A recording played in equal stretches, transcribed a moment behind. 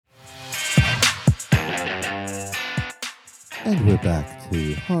And we're back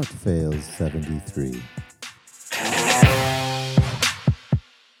to Heart Fails 73.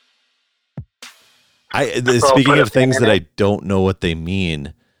 Speaking of things that I don't know what they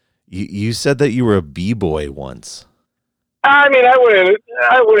mean, you said that you were a b-boy once. I mean, I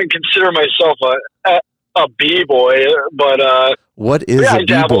wouldn't consider myself a b-boy, but what is a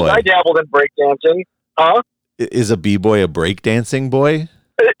b-boy? I dabbled in breakdancing. Huh? Is a b-boy a breakdancing boy?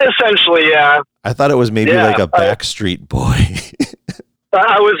 Essentially, yeah. I thought it was maybe like a Backstreet Boy.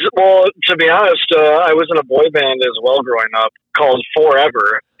 To be honest, I was in a boy band as well growing up called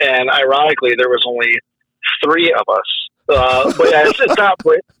Forever, and ironically, there was only 3 of us. But yeah,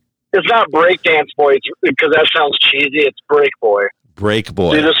 it's not breakdance boy because that sounds cheesy. It's break boy. Break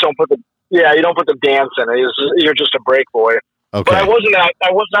boy. So you just don't put you don't put the dance in it. You're just a break boy. Okay. But I was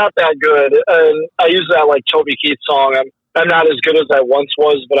not that good. I use that like Toby Keith song. I'm not as good as I once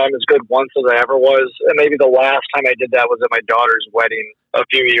was, but I'm as good once as I ever was. And maybe the last time I did that was at my daughter's wedding a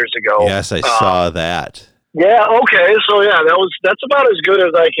few years ago. Yes, I saw that. Yeah. Okay. So yeah, that's about as good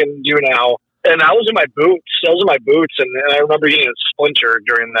as I can do now. And I was in my boots. And I remember getting a splinter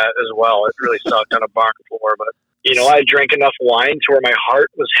during that as well. It really sucked on a barn floor, but I drank enough wine to where my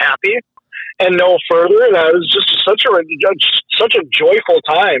heart was happy. And no further, and it was just such a joyful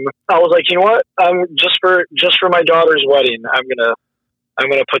time. I was like, you know what? Just for my daughter's wedding, I'm gonna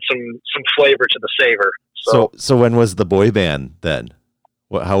put some flavor to the savor. So when was the boy band then?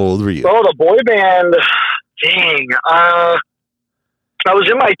 How old were you? Oh, the boy band. Dang. I was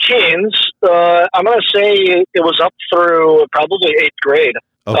in my teens. I'm gonna say it was up through probably 8th grade.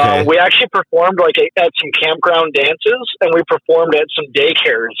 Okay. We actually performed at some campground dances, and we performed at some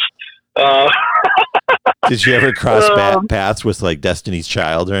daycares. Did you ever cross paths with like Destiny's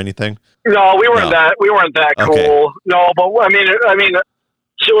Child or anything? No, we weren't that cool. Okay. No, but I mean,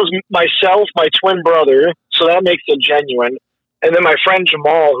 so it was myself, my twin brother, so that makes it genuine, and then my friend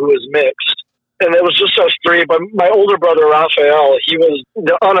Jamal, who was mixed, and it was just us 3. But my older brother Raphael, he was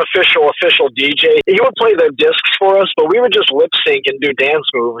the official DJ. He would play the discs for us, but we would just lip sync and do dance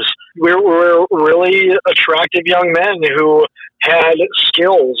moves. We were really attractive young men who had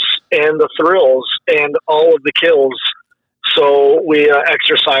skills and the thrills and all of the kills. So we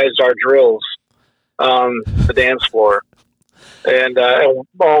exercised our drills on the dance floor. And oh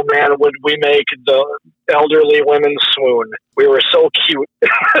man, would we make the elderly women swoon. We were so cute.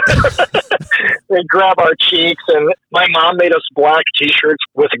 They'd grab our cheeks, and my mom made us black t-shirts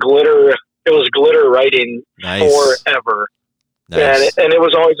with glitter. It was glitter writing. Nice. Forever. Nice. And it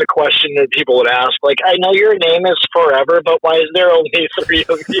was always a question that people would ask, like, I know your name is Forever, but why is there only 3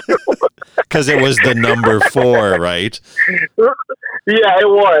 of you? Because it was the number 4, right? Yeah, it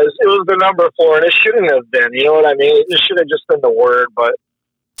was. It was the number 4, and it shouldn't have been. You know what I mean? It should have just been the word, but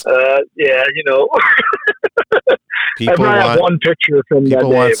yeah, People have one picture from that day.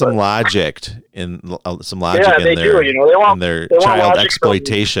 People want some logic in yeah, they their, do. They want in their they child want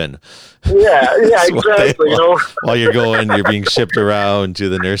exploitation. Yeah, exactly. While you're being shipped around to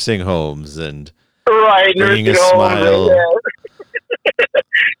the nursing homes and right, bringing a smile to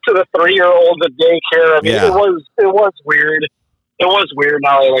the 3-year-olds at daycare. I mean, it was weird. It was weird.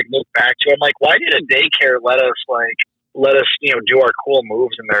 Now I look back to it. I'm like, why did a daycare let us do our cool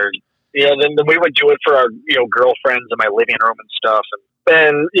moves in there? Then we would do it for our girlfriends in my living room and stuff.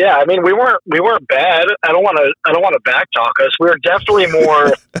 And yeah, I mean, we weren't bad. I don't want to backtalk us. We were definitely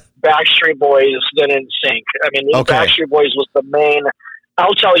more Backstreet Boys than NSYNC. I mean, Backstreet Boys was the main.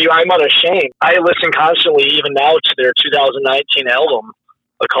 I'll tell you, I'm unashamed. I listen constantly, even now, to their 2019 album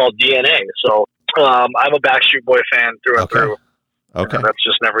called DNA. So I'm a Backstreet Boy fan through and through. Okay, and that's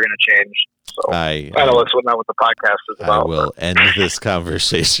just never going to change. So I know that's not what the podcast is about. I will end this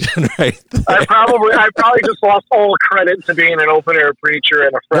conversation right there. I probably just lost all credit to being an open air preacher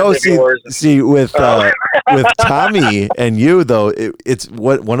and a friend of yours. See, with Tommy and you though, it's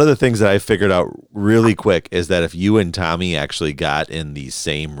one of the things that I figured out really quick is that if you and Tommy actually got in the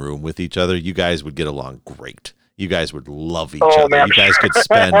same room with each other, you guys would get along great. You guys would love each other. Man. You guys could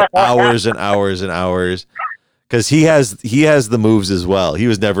spend hours and hours and hours. Because he has the moves as well. He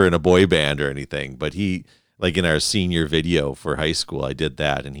was never in a boy band or anything, but he, like in our senior video for high school, I did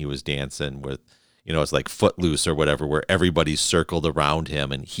that, and he was dancing with, it's like Footloose or whatever, where everybody's circled around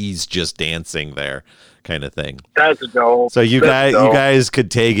him and he's just dancing there, kind of thing. That's dope. So you guys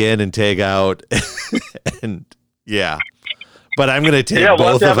could tag in and tag out, and yeah. But I'm gonna take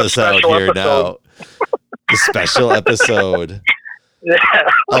both of us out here now. The special episode. Yeah.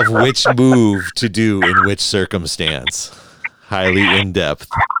 Of which move to do in which circumstance. Highly in depth.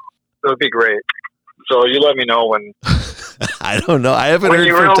 That would be great. So you let me know when. I don't know. I haven't heard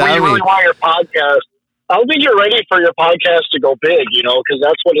from Tommy. When you really want your podcast. I don't think you're ready for your podcast to go big, because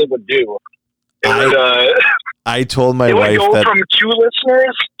that's what it would do. I told my it wife would go that from 2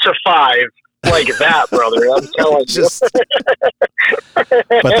 listeners to 5, like that, brother. I'm telling just,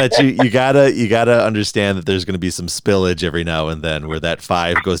 but that you gotta understand that there's going to be some spillage every now and then, where that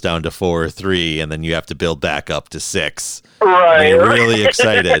 5 goes down to 4 or 3, and then you have to build back up to 6. you. Right. And you're really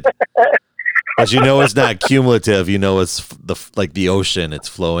excited. But it's not cumulative. It's like the ocean. It's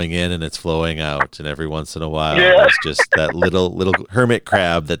flowing in and it's flowing out. And every once in a while, there's just that little hermit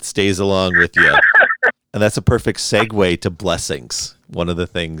crab that stays along with you. And that's a perfect segue to blessings. One of the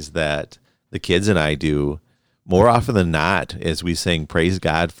things that the kids and I do more often than not is we sing, "Praise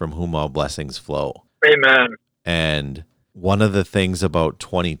God from whom all blessings flow." Amen. And one of the things about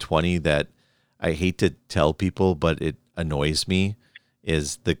 2020 that I hate to tell people, but it annoys me,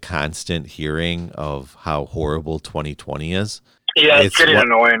 is the constant hearing of how horrible 2020 is. Yeah, it's getting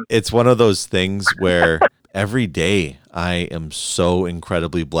annoying. It's one of those things where every day I am so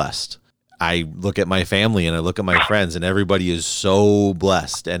incredibly blessed. I look at my family and I look at my friends, and everybody is so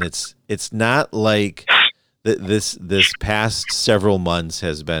blessed. And it's not like this past several months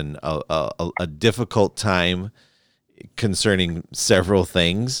has been a difficult time concerning several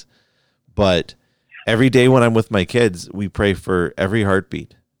things, but every day when I'm with my kids, we pray for every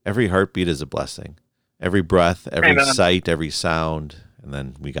heartbeat. Every heartbeat is a blessing. Every breath, every Amen. sight, every sound. And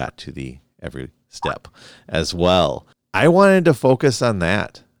then we got to the every step as well. I wanted to focus on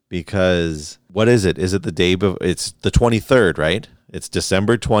that because what is it? Is it the day it's the 23rd, right? It's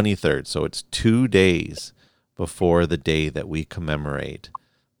December 23rd. So it's 2 days before the day that we commemorate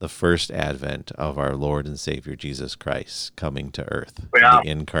the first advent of our Lord and Savior Jesus Christ coming to earth, the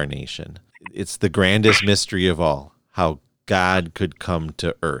incarnation. It's the grandest mystery of all, how God could come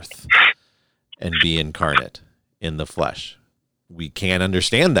to earth and be incarnate in the flesh. We can't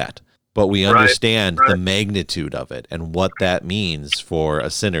understand that, but we understand the magnitude of it and what that means for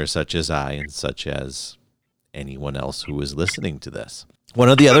a sinner such as I and such as anyone else who is listening to this. One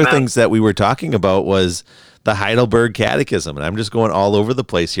of the other things that we were talking about was the Heidelberg Catechism, and I'm just going all over the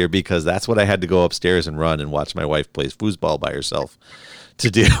place here because that's what I had to go upstairs and run and watch my wife play foosball by herself to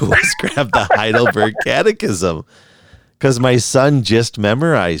do, was grab the Heidelberg Catechism, because my son just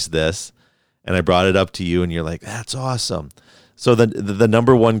memorized this, and I brought it up to you, and you're like, that's awesome. So the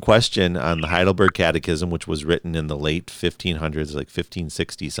number one question on the Heidelberg Catechism, which was written in the late 1500s, like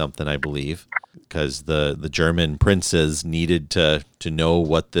 1560 something, I believe, because the German princes needed to know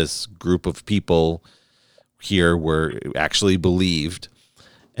what this group of people here were actually believed.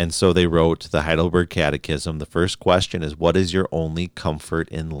 And so they wrote the Heidelberg Catechism. The first question is, what is your only comfort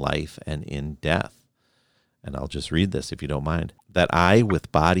in life and in death? And I'll just read this if you don't mind. That I,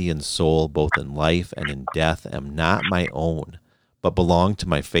 with body and soul, both in life and in death, am not my own, but belong to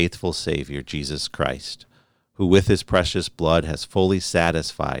my faithful Savior, Jesus Christ, who with his precious blood has fully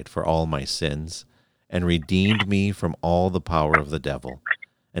satisfied for all my sins and redeemed me from all the power of the devil,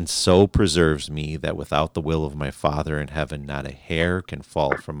 and so preserves me that without the will of my Father in heaven not a hair can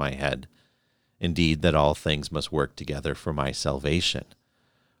fall from my head. Indeed, that all things must work together for my salvation.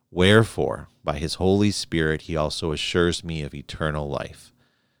 Wherefore, by his Holy Spirit he also assures me of eternal life,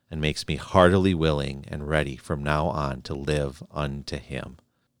 and makes me heartily willing and ready from now on to live unto him.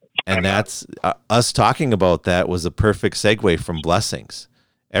 And that's us talking about that was a perfect segue from blessings.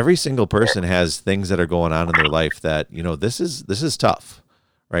 Every single person has things that are going on in their life that, this is tough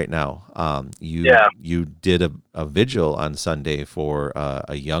right now. You did a vigil on Sunday for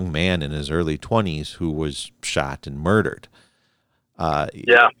a young man in his early 20s who was shot and murdered.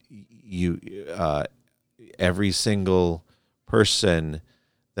 Every single person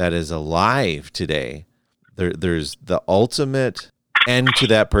that is alive today, there's the ultimate end to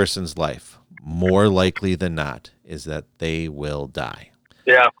that person's life. More likely than not is that they will die.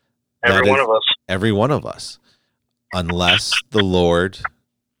 Yeah, every one of us. Unless the Lord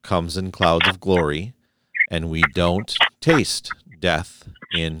comes in clouds of glory and we don't taste death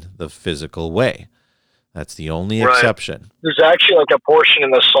in the physical way. That's the only exception. There's actually like a portion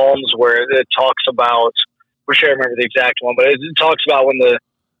in the Psalms where it talks about, I wish I remember the exact one, but it talks about when the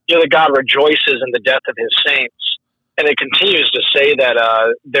God rejoices in the death of his saints. And it continues to say that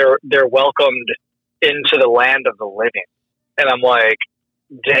they're welcomed into the land of the living. And I'm like,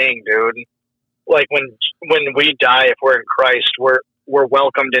 dang, dude. Like when we die, if we're in Christ, we're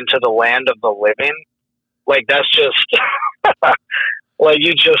welcomed into the land of the living. Like that's just like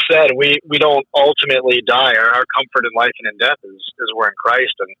you just said, we don't ultimately die. Our comfort in life and in death is we're in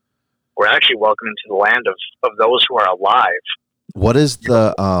Christ, and we're actually welcome into the land of those who are alive. What is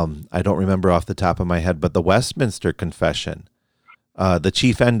the, I don't remember off the top of my head, but the Westminster Confession, the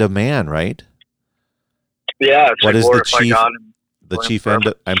chief end of man, right? Yeah, to What is the glorify chief? God and The enjoy Him chief forever.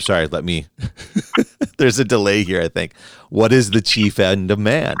 end. I'm sorry. Let me. There's a delay here. I think. What is the chief end of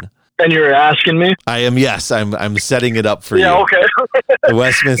man? And you're asking me? I am. Yes, I'm setting it up for Yeah, you. okay. The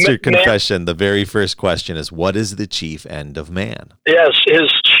Westminster Man- Confession. The very first question is, what is the chief end of man? Yes,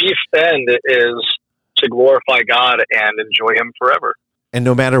 his chief end is to glorify God and enjoy Him forever. And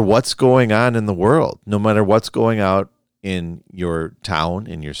no matter what's going on in the world, no matter what's going out in your town,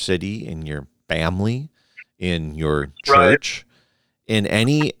 in your city, in your family, in your church, in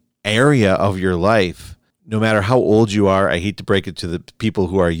any area of your life, no matter how old you are, I hate to break it to the people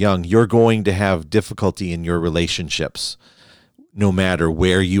who are young, you're going to have difficulty in your relationships, no matter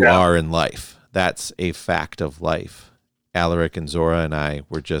where you are in life. That's a fact of life. Alaric and Zora and I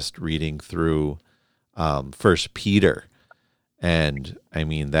were just reading through First Peter. And I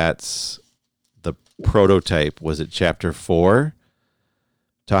mean, that's the prototype. Was it chapter 4?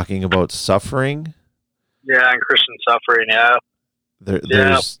 Talking about suffering. Yeah, and Christian suffering, yeah.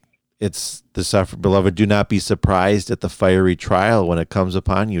 There's it's the suffer, beloved, do not be surprised at the fiery trial when it comes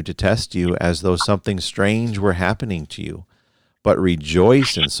upon you to test you as though something strange were happening to you. But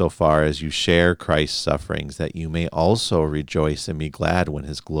rejoice in so far as you share Christ's sufferings, that you may also rejoice and be glad when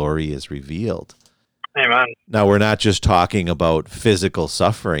his glory is revealed. Amen. Now, we're not just talking about physical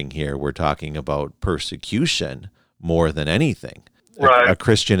suffering here. We're talking about persecution more than anything. Right. A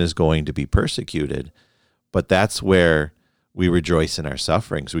Christian is going to be persecuted, but that's where we rejoice in our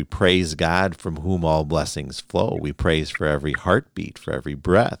sufferings. We praise God from whom all blessings flow. We praise for every heartbeat, for every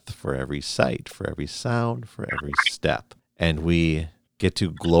breath, for every sight, for every sound, for every step. And we get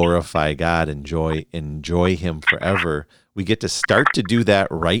to glorify God, enjoy Him forever. We get to start to do that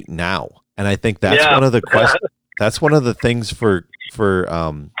right now. And I think that's one of the questions. That's one of the things for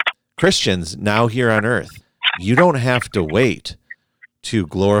Christians now here on earth. You don't have to wait to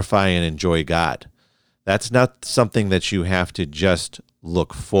glorify and enjoy God. That's not something that you have to just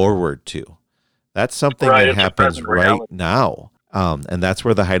look forward to. That's something that happens right now. And that's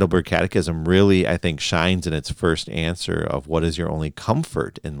where the Heidelberg Catechism really, I think, shines in its first answer of what is your only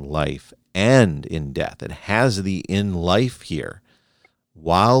comfort in life and in death. It has the in life here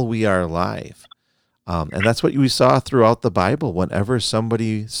while we are alive. And that's what we saw throughout the Bible. Whenever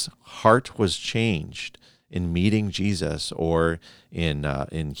somebody's heart was changed in meeting Jesus or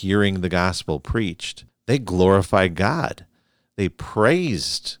in hearing the gospel preached, they glorified God. They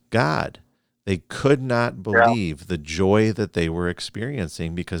praised God. They could not believe the joy that they were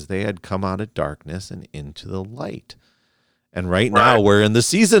experiencing because they had come out of darkness and into the light. And right now we're in the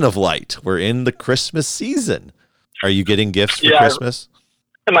season of light. We're in the Christmas season. Are you getting gifts for Christmas?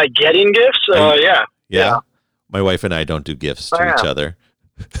 Am I getting gifts? Yeah. My wife and I don't do gifts to each other.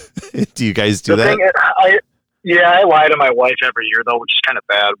 Do you guys do the that? I lie to my wife every year, though, which is kind of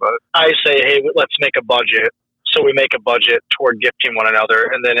bad. But I say, hey, let's make a budget. So we make a budget toward gifting one another.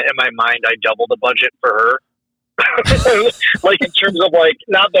 And then in my mind, I double the budget for her. Like in terms of like,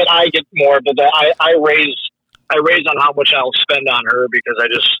 not that I get more, but that I raise on how much I'll spend on her because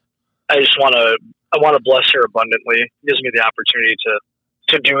I just want to bless her abundantly. It gives me the opportunity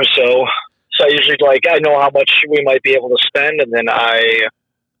to do so. So I usually I know how much we might be able to spend, and then I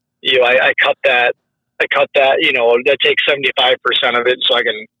cut that. That takes 75% of it, so I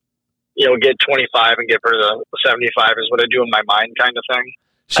can, get 25 and give her the 75 is what I do in my mind, kind of thing.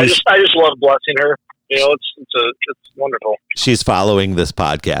 I just love blessing her. It's wonderful. She's following this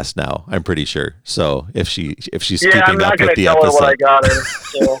podcast now, I'm pretty sure. So if she's keeping I'm not up with the tell episode, her what I got her.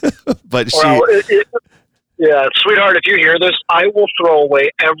 So. But Yeah, sweetheart, if you hear this, I will throw away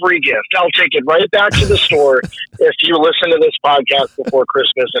every gift. I'll take it right back to the store if you listen to this podcast before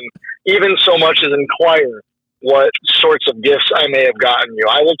Christmas and even so much as inquire what sorts of gifts I may have gotten you.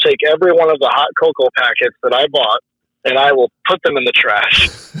 I will take every one of the hot cocoa packets that I bought and I will put them in the trash.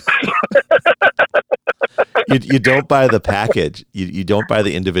 You don't buy the package. You don't buy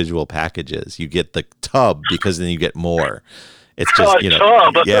the individual packages. You get the tub because then you get more. It's just,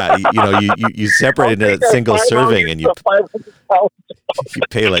 you separate it into a single serving and you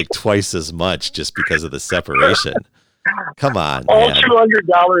pay like twice as much just because of the separation. Come on, all man.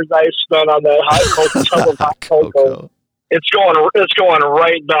 $200 I spent on that hot cocoa. It's going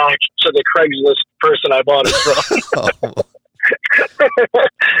right back to the Craigslist person I bought it from.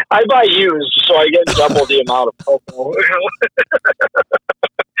 I buy used, so I get double the amount of cocoa.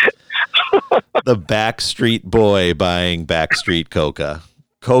 The Backstreet Boy buying Backstreet Coca.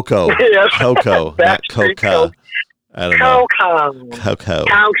 Cocoa. Yes. Cocoa, not Coca. I don't know. Cocoa.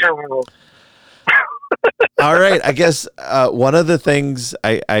 All right. I guess one of the things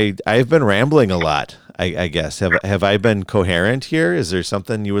I've been rambling a lot. I guess. Have I been coherent here? Is there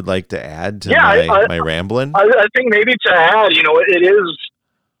something you would like to add to my rambling? I think maybe to add,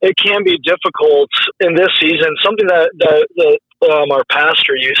 it can be difficult in this season. Something that our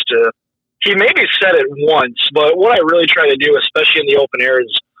pastor used to, he maybe said it once, but what I really try to do, especially in the open air,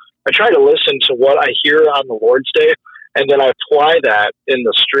 is I try to listen to what I hear on the Lord's Day, and then I apply that in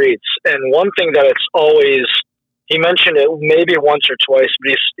the streets. And one thing that it's always, he mentioned it maybe once or twice,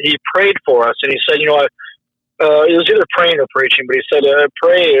 but he prayed for us, and he said, he was either praying or preaching, but he said,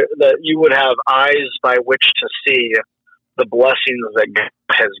 pray that you would have eyes by which to see the blessings that God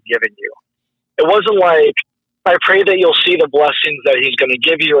has given you. It wasn't like, I pray that you'll see the blessings that he's going to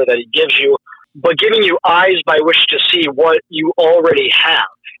give you or that he gives you, but giving you eyes by which to see what you already have,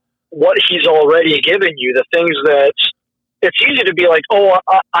 what he's already given you, the things that it's easy to be like, oh,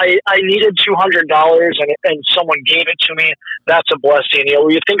 I needed $200 and someone gave it to me. That's a blessing.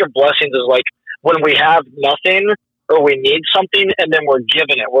 You think of blessings as like when we have nothing or we need something and then we're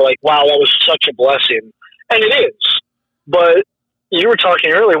given it. We're like, wow, that was such a blessing. And it is. But you were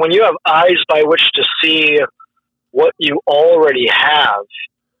talking earlier, when you have eyes by which to see what you already have,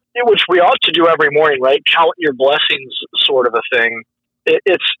 which we ought to do every morning, right? Count your blessings sort of a thing.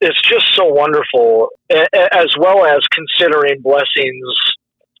 It's just so wonderful, as well as considering blessings.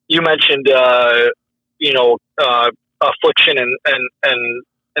 You mentioned, affliction and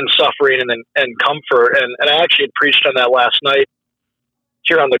suffering and comfort. And I actually had preached on that last night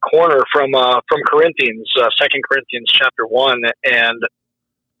here on the corner from Corinthians, 2 Corinthians chapter 1. And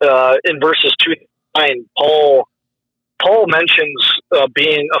in verses 2-9, Paul mentions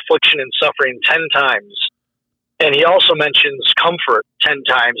being affliction and suffering 10 times. And he also mentions comfort 10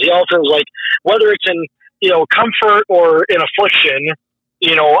 times. He also is like, whether it's in, comfort or in affliction,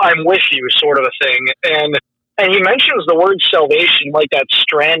 I'm with you sort of a thing. And he mentions the word salvation, like that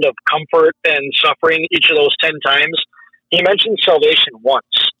strand of comfort and suffering, each of those 10 times. He mentions salvation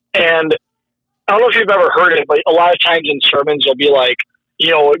once. And I don't know if you've ever heard it, but a lot of times in sermons, you'll be like,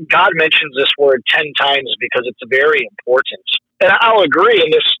 God mentions this word 10 times because it's very important. And I'll agree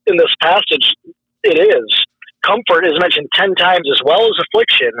in this passage, it is. Comfort is mentioned 10 times as well as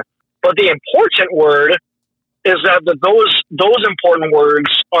affliction, but the important word is that those important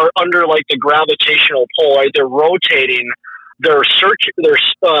words are under like the gravitational pull, right? They're rotating, they're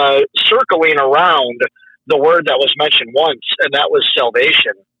circling around the word that was mentioned once, and that was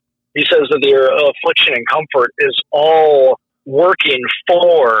salvation. He says that your affliction and comfort is all working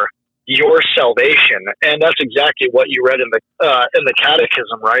for your salvation, and that's exactly what you read in the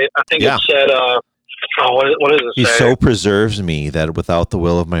catechism, right? I think it said. What does it say? He so preserves me that without the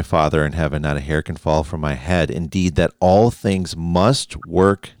will of my Father in heaven, not a hair can fall from my head. Indeed, that all things must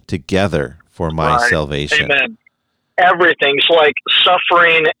work together for my salvation. Amen. Everything. So like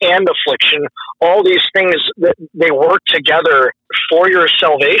suffering and affliction, all these things, they work together for your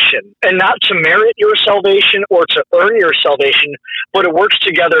salvation. And not to merit your salvation or to earn your salvation, but it works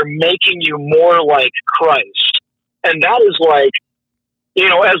together making you more like Christ. And that is like,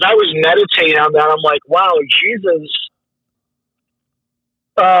 as I was meditating on that, I'm like, wow, Jesus.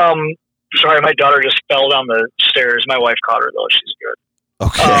 Sorry, my daughter just fell down the stairs. My wife caught her, though. She's good.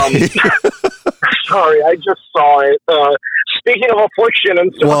 Okay. Sorry, I just saw it. Speaking of affliction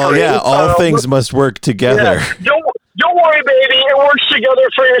and suffering. Well, yeah, all things must work together. Yeah, don't worry, baby. It works together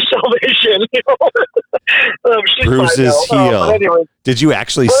for your salvation. Bruises heal. Anyway, did you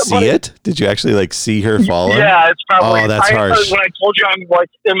actually see it? Did you actually see her falling? Yeah, it's probably. Oh, that's harsh. When I told you I'm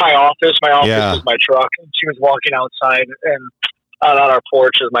in my office is my truck. And she was walking outside and on our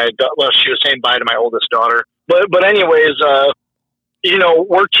porch as she was saying bye to my oldest daughter. But anyways,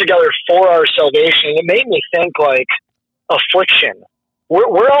 work together for our salvation. It made me think affliction.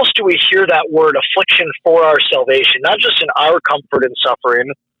 Where else do we hear that word affliction for our salvation? Not just in our comfort and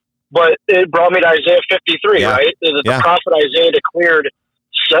suffering, but it brought me to Isaiah 53, right? The prophet Isaiah declared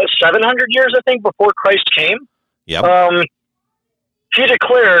 700 years, I think, before Christ came. Yep. He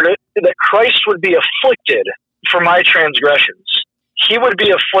declared that Christ would be afflicted for my transgressions. He would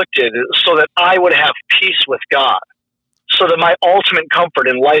be afflicted so that I would have peace with God. So that my ultimate comfort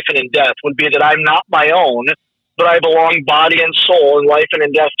in life and in death would be that I'm not my own, but I belong body and soul in life and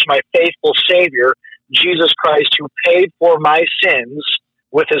in death to my faithful Savior, Jesus Christ, who paid for my sins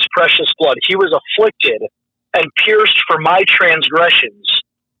with his precious blood. He was afflicted and pierced for my transgressions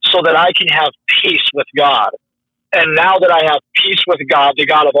so that I can have peace with God. And now that I have peace with God, the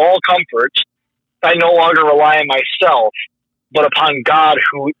God of all comfort, I no longer rely on myself, but upon God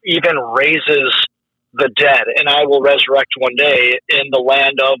who even raises the dead, and I will resurrect one day in the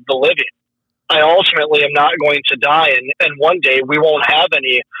land of the living. I ultimately am not going to die, and one day we won't have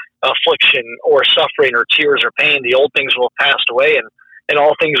any affliction or suffering or tears or pain. The old things will have passed away, and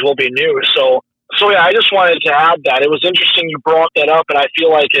all things will be new. So yeah, I just wanted to add that. It was interesting you brought that up, and I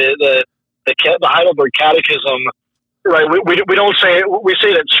feel like the Heidelberg Catechism, right? We don't say, we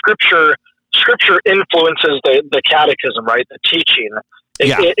say that Scripture influences the Catechism, right? The teaching.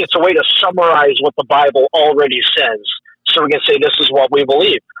 It's a way to summarize what the Bible already says, so we can say this is what we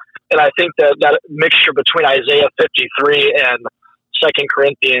believe. And I think that mixture between Isaiah 53 and 2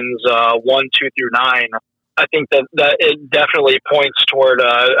 Corinthians 1, 2 through 9, I think that it definitely points toward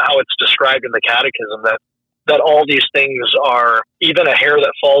how it's described in the Catechism, that all these things are even a hair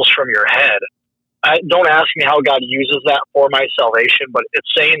that falls from your head. Don't ask me how God uses that for my salvation, but it's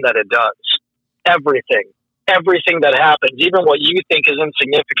saying that it does. Everything that happens, even what you think is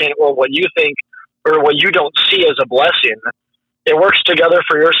insignificant or what you think or what you don't see as a blessing, it works together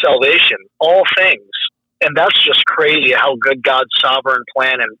for your salvation, all things. And that's just crazy how good God's sovereign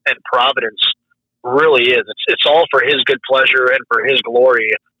plan and providence really is. It's all for his good pleasure and for his glory,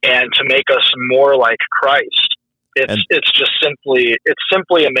 and to make us more like Christ. It's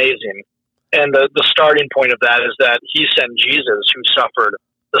simply amazing. And the starting point of that is that he sent Jesus, who suffered,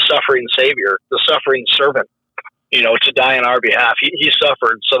 the suffering Savior, the suffering servant, to die on our behalf. He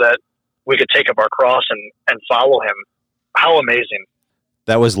suffered so that we could take up our cross and follow him. How amazing.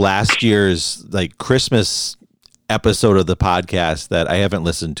 That was last year's Christmas episode of the podcast that I haven't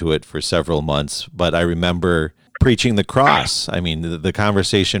listened to it for several months, but I remember preaching the cross. I mean, the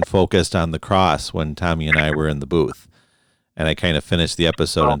conversation focused on the cross when Tommy and I were in the booth. And I kind of finished the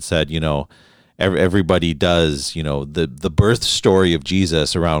episode and said, everybody does, the birth story of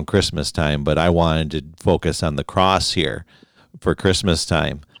Jesus around Christmas time, but I wanted to focus on the cross here for Christmas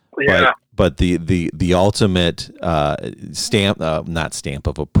time. Yeah. But the ultimate not stamp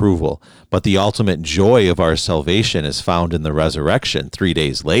of approval, but the ultimate joy of our salvation is found in the resurrection 3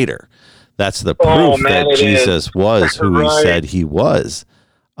 days later. That's the proof that Jesus was who he said he was.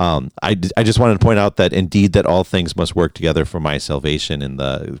 I just wanted to point out that indeed that all things must work together for my salvation. In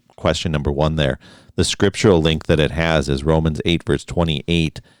the question number 1 there, the scriptural link that it has is Romans 8 verse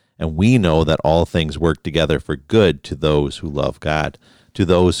 28. And we know that all things work together for good to those who love God, to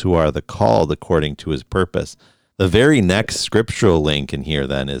those who are the called according to his purpose. The very next scriptural link in here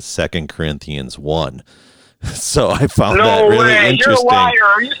then is 2 Corinthians 1. So I found that really interesting. You're a liar.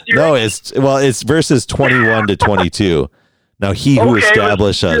 Are you serious? No, it's verses 21 to 22. Now he who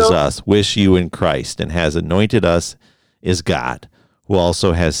establishes us, wish you in Christ, and has anointed us is God, who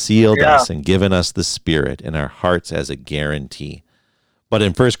also has sealed us and given us the Spirit in our hearts as a guarantee. But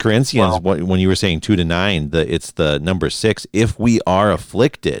in 1 Corinthians, when you were saying 2 to 9, it's the number 6. If we are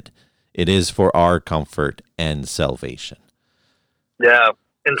afflicted, it is for our comfort and salvation. Yeah,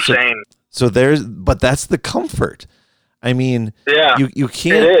 insane. So but that's the comfort. I mean, you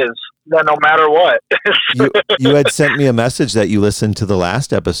can't. It is. No matter what. you had sent me a message that you listened to the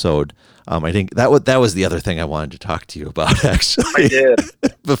last episode. I think that was the other thing I wanted to talk to you about, actually. I did.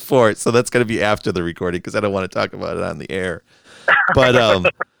 Before. So that's going to be after the recording because I don't want to talk about it on the air. But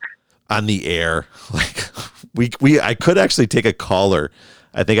on the air, I could actually take a caller.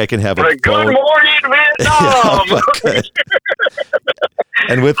 I think I can have a phone. Good morning, Vietnam.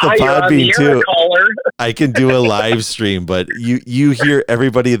 And with the pod being too, I can do a live stream. But you hear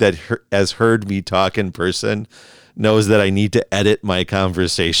everybody that has heard me talk in person knows that I need to edit my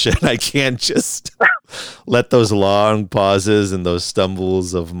conversation. I can't just let those long pauses and those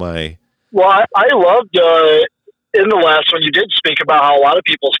stumbles of my. Well, I loved in the last one you did speak about how a lot of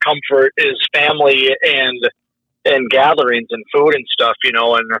people's comfort is family and gatherings and food and stuff,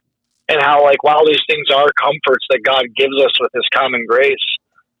 and how while these things are comforts that God gives us with his common grace,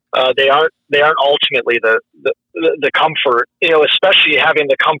 they aren't ultimately the comfort, especially having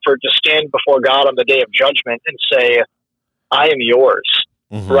the comfort to stand before God on the day of judgment and say, I am yours.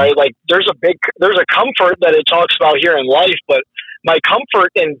 Mm-hmm. Right? There's a comfort that it talks about here in life, but my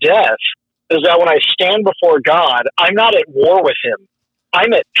comfort in death is that when I stand before God, I'm not at war with him.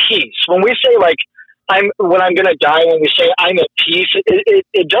 I'm at peace. When we say when I'm going to die, when we say I'm at peace,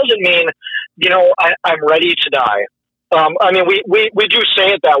 it doesn't mean, I'm ready to die. We do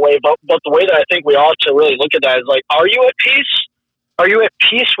say it that way, but the way that I think we ought to really look at that is are you at peace? Are you at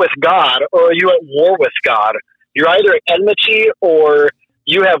peace with God, or are you at war with God? You're either at enmity or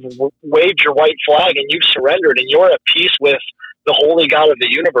you have waved your white flag and you've surrendered and you're at peace with the holy God of the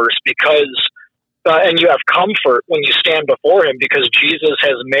universe because, and you have comfort when you stand before him because Jesus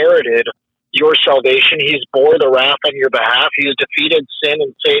has merited your salvation. He's bore the wrath on your behalf. He's defeated sin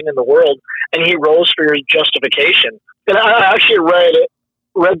and Satan in the world, and he rose for your justification. And I actually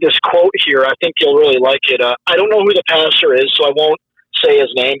read this quote here. I think you'll really like it. I don't know who the pastor is, so I won't say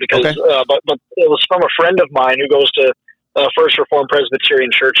his name because, Okay. but it was from a friend of mine who goes to First Reformed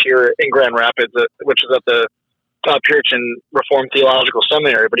Presbyterian Church here in Grand Rapids, which is at the Puritan Reformed Theological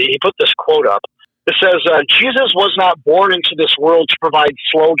Seminary. But he put this quote up. It says, Jesus was not born into this world to provide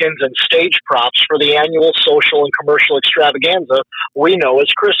slogans and stage props for the annual social and commercial extravaganza we know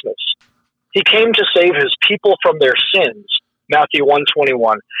as Christmas. He came to save his people from their sins, Matthew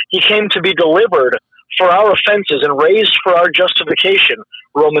 1:21. He came to be delivered for our offenses and raised for our justification,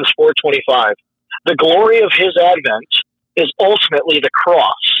 Romans 4:25. The glory of his advent is ultimately the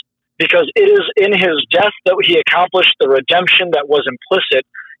cross, because it is in his death that he accomplished the redemption that was implicit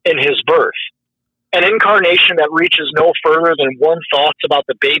in his birth. An incarnation that reaches no further than warm thoughts about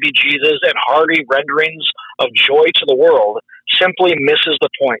the baby Jesus and hearty renderings of joy to the world simply misses the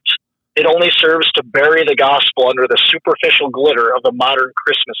point. It only serves to bury the gospel under the superficial glitter of the modern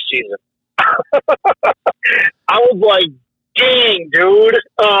Christmas season. I was like, dang, dude.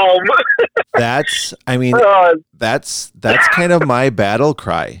 That's kind of my battle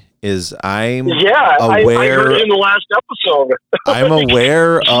cry. Is I'm yeah, aware. I heard it in the last episode. I'm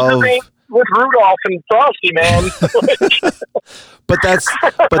aware of. With Rudolph and Frosty, man. But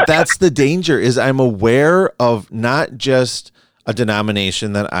that's the danger. Is I'm aware of not just a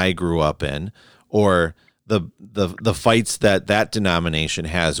denomination that I grew up in, or the fights that denomination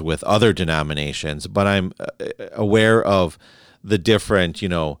has with other denominations, but I'm aware of the different,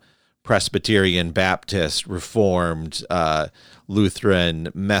 Presbyterian, Baptist, Reformed, Lutheran,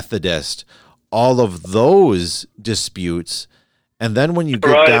 Methodist, all of those disputes. And then when you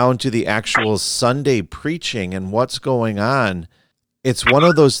get down to the actual Sunday preaching and what's going on, it's one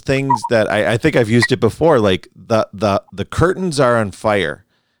of those things that I think I've used it before. Like the curtains are on fire,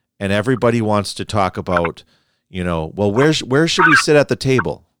 and everybody wants to talk about, well, where should we sit at the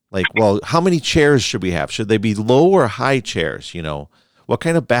table? Like, well, how many chairs should we have? Should they be low or high chairs? What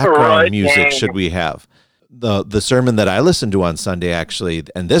kind of background music should we have? The sermon that I listened to on Sunday, actually,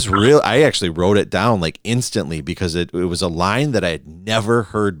 and I actually wrote it down like instantly because it was a line that I had never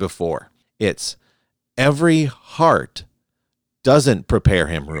heard before. It's every heart doesn't prepare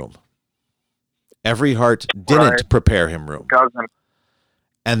him room. Every heart didn't prepare him room. Doesn't.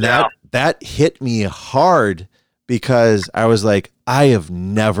 And that hit me hard because I was like, I have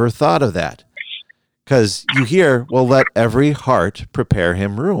never thought of that. Because you hear, well, let every heart prepare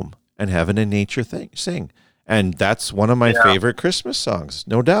him room, and heaven and nature sing. And that's one of my favorite Christmas songs,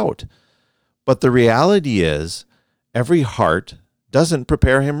 no doubt. But the reality is, every heart doesn't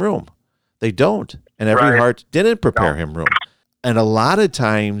prepare him room. They don't. And every heart didn't prepare him room. And a lot of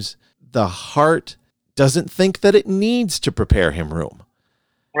times, the heart doesn't think that it needs to prepare him room.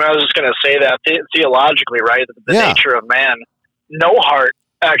 Well, I was just going to say that theologically, right? The nature of man, no heart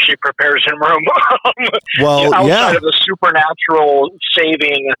actually prepares him room. Well, outside of the supernatural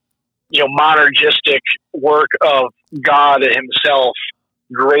saving, monergistic work of God himself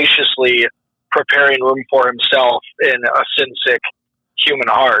graciously preparing room for himself in a sin-sick human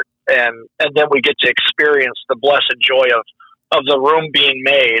heart. And then we get to experience the blessed joy of the room being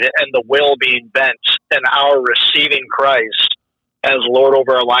made and the will being bent and our receiving Christ as Lord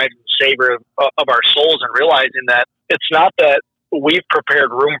over our lives and Savior of our souls, and realizing that it's not that we've prepared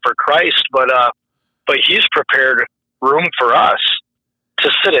room for Christ, but he's prepared room for us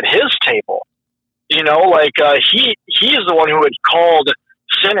to sit at his table. He is the one who had called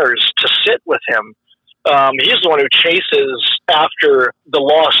sinners to sit with him. He's the one who chases after the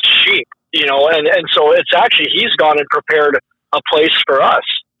lost sheep, and so it's actually, he's gone and prepared a place for us.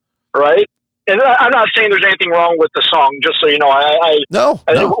 Right. And I'm not saying there's anything wrong with the song, just so you know. No.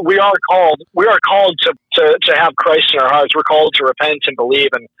 We are called to have Christ in our hearts. We're called to repent and believe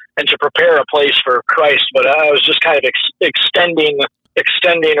and to prepare a place for Christ. But I was just kind of extending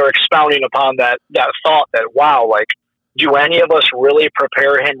or expounding upon that thought that, wow, like, do any of us really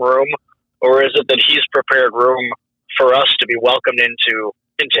prepare him room, or is it that he's prepared room for us to be welcomed into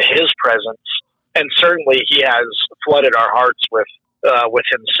his presence? And certainly he has flooded our hearts with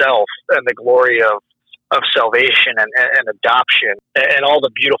himself and the glory of salvation and adoption and all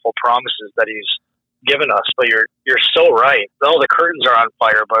the beautiful promises that he's given us. But you're so right. Oh, the curtains are on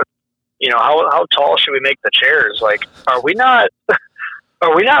fire, but how tall should we make the chairs? Like, are we not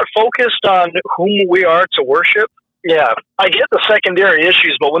focused on whom we are to worship? Yeah, I get the secondary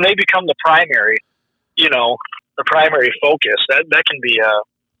issues, but when they become the primary, the primary focus, that can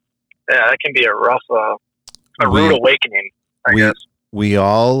be a rough, rude awakening, I guess. We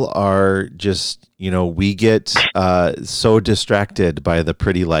all are just, we get so distracted by the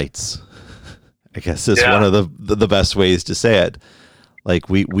pretty lights. I guess is one of the best ways to say it. Like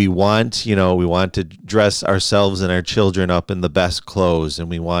we want, we want to dress ourselves and our children up in the best clothes, and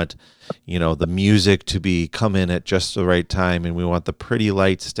we want, the music to come in at just the right time, and we want the pretty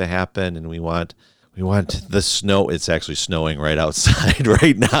lights to happen, and we want the snow. It's actually snowing right outside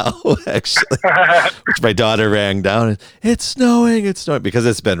right now, actually. Which my daughter rang down and it's snowing because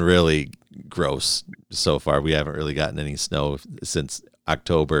it's been really gross so far. We haven't really gotten any snow since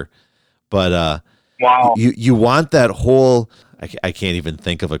October. But wow. You want that whole I can't even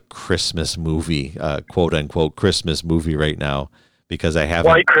think of a Christmas movie, quote unquote Christmas movie right now, because I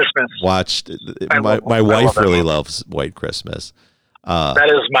haven't White Christmas. watched. My wife really loves White Christmas. That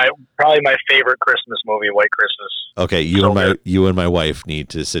is probably my favorite Christmas movie, White Christmas. Okay, you and my wife need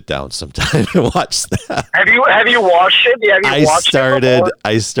to sit down sometime and watch that. Have you watched it?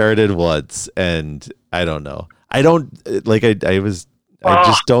 I started once, and I don't know. I don't I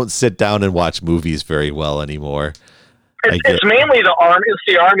just don't sit down and watch movies very well anymore. It's mainly the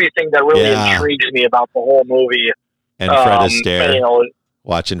army thing that really intrigues me about the whole movie. And Fred Astaire,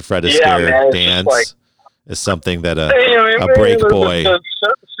 watching Fred Astaire dance is something that a break boy. The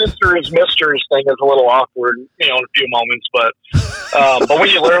sisters, misters thing is a little awkward, in a few moments. But when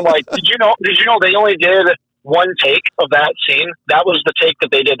you learn, did you know they only did one take of that scene? That was the take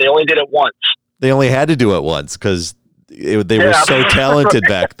that they did. They only did it once. They only had to do it once because they were so talented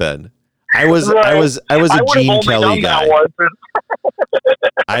back then. I was a Gene Kelly guy.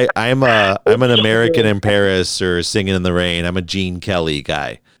 I'm an American in Paris or Singing in the Rain. I'm a Gene Kelly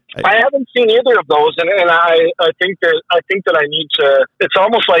guy. I haven't seen either of those, and I think that I need to. It's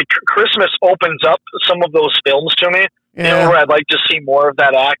almost like Christmas opens up some of those films to me. Yeah. Where I'd like to see more of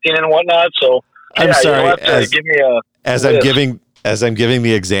that acting and whatnot. So I'm sorry. Give me as I'm giving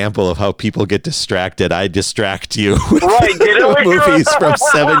the example of how people get distracted, I distract you with movies from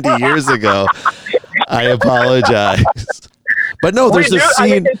 70 years ago. I apologize. But no, there's this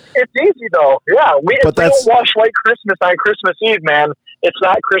scene. It's easy though. Yeah, we don't watch White Christmas on Christmas Eve, man. It's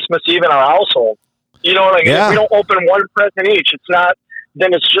not Christmas Eve in our household. You know what I mean? Yeah. If we don't open one present each, it's not.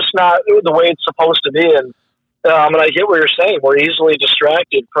 Then it's just not the way it's supposed to be. And I get what you're saying. We're easily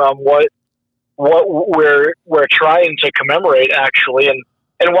distracted from what we're trying to commemorate, actually.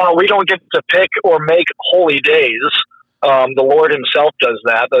 And while we don't get to pick or make holy days, the Lord Himself does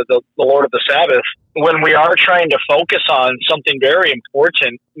that. The Lord of the Sabbath. When we are trying to focus on something very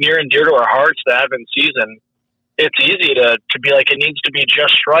important, near and dear to our hearts, the Advent season, it's easy to be like, it needs to be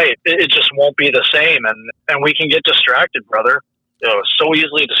just right. It just won't be the same. And we can get distracted, brother. So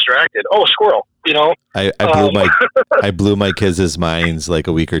easily distracted. Oh, squirrel, I blew my kids' minds like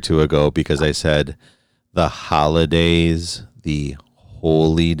a week or two ago because I said the holidays, the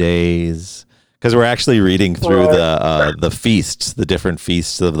holy days, because we're actually reading through the feasts, the different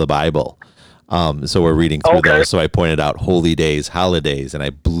feasts of the Bible. So we're reading through those. So I pointed out holy days, holidays, and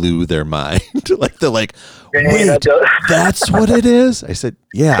I blew their mind. They're like, wait, that's what it is? I said,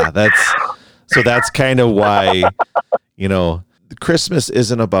 yeah, that's kind of why, Christmas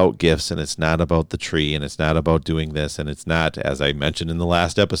isn't about gifts, and it's not about the tree, and it's not about doing this, and it's not, as I mentioned in the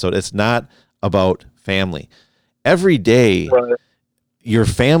last episode, it's not about family. Every day, your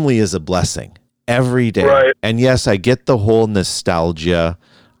family is a blessing. Every day. Right. And yes, I get the whole nostalgia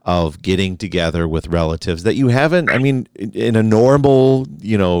of getting together with relatives that you haven't, in a normal,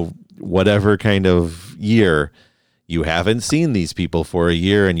 whatever kind of year, you haven't seen these people for a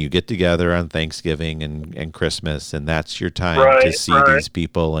year, and you get together on Thanksgiving and Christmas, and that's your time to see these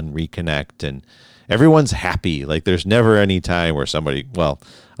people and reconnect, and everyone's happy. Like, there's never any time where somebody, well,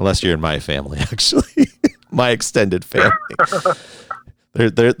 unless you're in my family, actually, my extended family.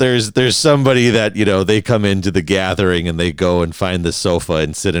 There's somebody that, they come into the gathering and they go and find the sofa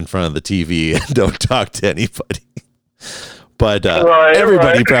and sit in front of the TV and don't talk to anybody. But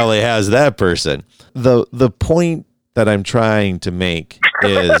everybody probably has that person. The point that I'm trying to make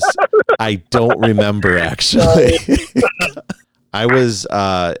is I don't remember, actually. I was,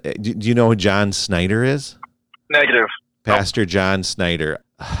 do you know who John Snyder is? Negative. Pastor John Snyder.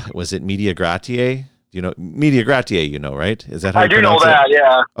 Was it Media Gratiae? Media Gratiae, right? Is that how I do know that,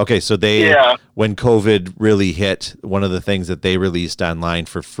 yeah. Okay, so when COVID really hit, one of the things that they released online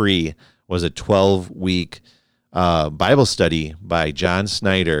for free was a 12-week Bible study by John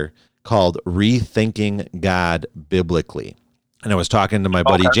Snyder called Rethinking God Biblically. And I was talking to my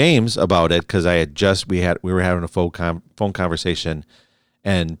buddy James about it because we were having a phone conversation,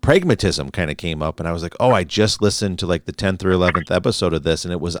 and pragmatism kind of came up, and I was like, I just listened to like the 10th or 11th episode of this,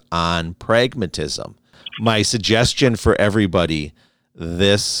 and it was on pragmatism. My suggestion for everybody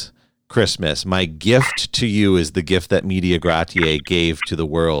this Christmas. My gift to you is the gift that Media Gratiae gave to the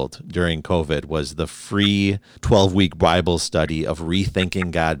world during COVID, was the free 12-week Bible study of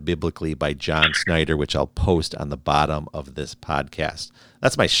Rethinking God Biblically by John Snyder, which I'll post on the bottom of this podcast.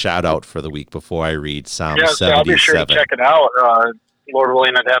 That's my shout out for the week before I read Psalm 77. So I'll be sure to check it out. Lord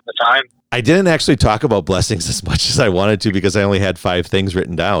willing, I'd have the time. I didn't actually talk about blessings as much as I wanted to because I only had 5 things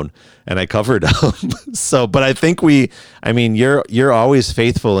written down and I covered them. But I think you're always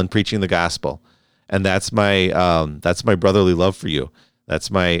faithful in preaching the gospel, and that's my brotherly love for you.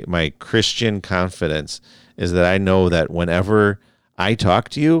 That's my Christian confidence, is that I know that whenever I talk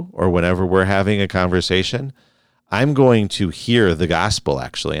to you or whenever we're having a conversation, I'm going to hear the gospel,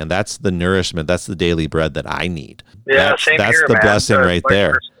 actually, and that's the nourishment, that's the daily bread that I need. Yeah, that's the man. blessing right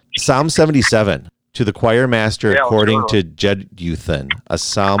there. Psalm 77, to the choir master according to Jeduthun, a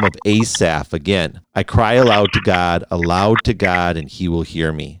psalm of Asaph. Again, I cry aloud to God, and he will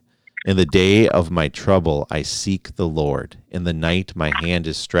hear me. In the day of my trouble, I seek the Lord. In the night, my hand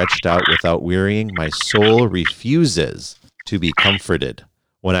is stretched out without wearying. My soul refuses to be comforted.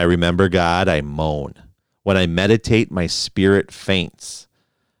 When I remember God, I moan. When I meditate, my spirit faints.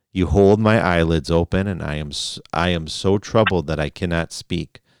 You hold my eyelids open, and I am so troubled that I cannot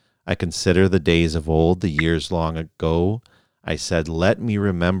speak. I consider the days of old, the years long ago. I said, let me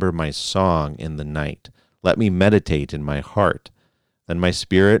remember my song in the night. Let me meditate in my heart. Then my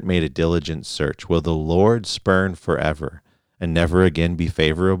spirit made a diligent search. Will the Lord spurn forever and never again be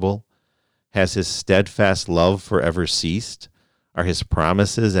favorable? Has his steadfast love forever ceased? Are his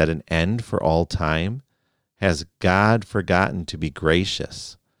promises at an end for all time? Has God forgotten to be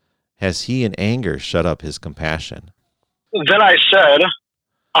gracious? Has he in anger shut up his compassion? Then I said,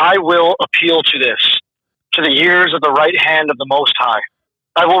 I will appeal to this, to the years of the right hand of the Most High.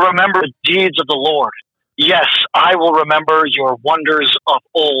 I will remember the deeds of the Lord. Yes, I will remember your wonders of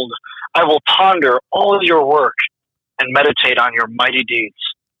old. I will ponder all of your work and meditate on your mighty deeds.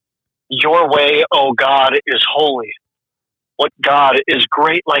 Your way, O God, is holy. What God is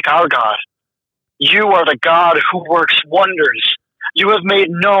great like our God? You are the God who works wonders. You have made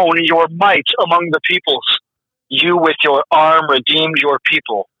known your might among the peoples. You with your arm redeemed your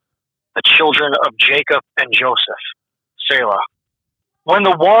people, the children of Jacob and Joseph. Selah. When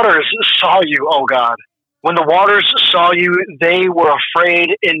the waters saw you, O God, when the waters saw you, they were afraid.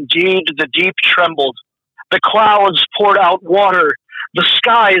 Indeed, the deep trembled. The clouds poured out water. The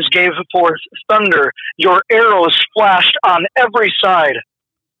skies gave forth thunder. Your arrows flashed on every side.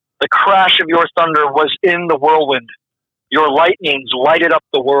 The crash of your thunder was in the whirlwind. Your lightnings lighted up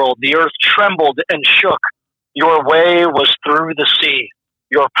the world. The earth trembled and shook. Your way was through the sea,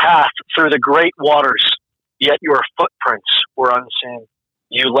 your path through the great waters, yet your footprints were unseen.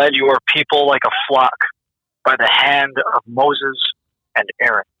 You led your people like a flock by the hand of Moses and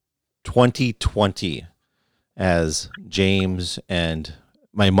Aaron. 2020, as James and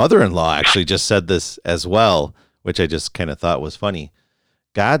my mother-in-law actually just said this as well, which I just kind of thought was funny.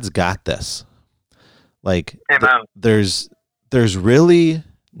 God's got this. Like, there's really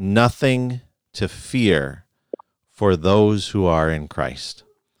nothing to fear for those who are in Christ.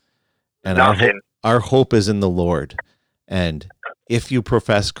 And our hope is in the Lord. And if you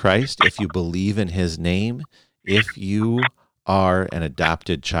profess Christ, if you believe in his name, if you are an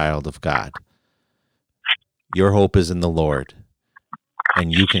adopted child of God, your hope is in the Lord.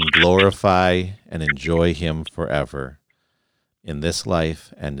 And you can glorify and enjoy him forever in this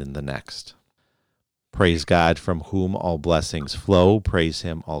life and in the next. Praise God, from whom all blessings flow. Praise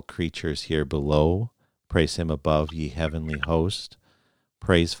him, all creatures here below. Praise him above, ye heavenly host.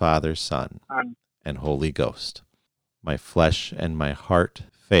 Praise Father, Son, and Holy Ghost. My flesh and my heart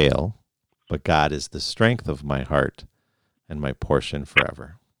fail, but God is the strength of my heart and my portion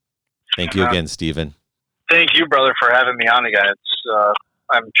forever. Thank you again, Stephen. Thank you, brother, for having me on again.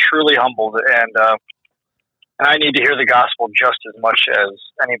 I'm truly humbled, and I need to hear the gospel just as much as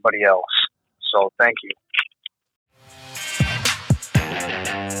anybody else. So thank you.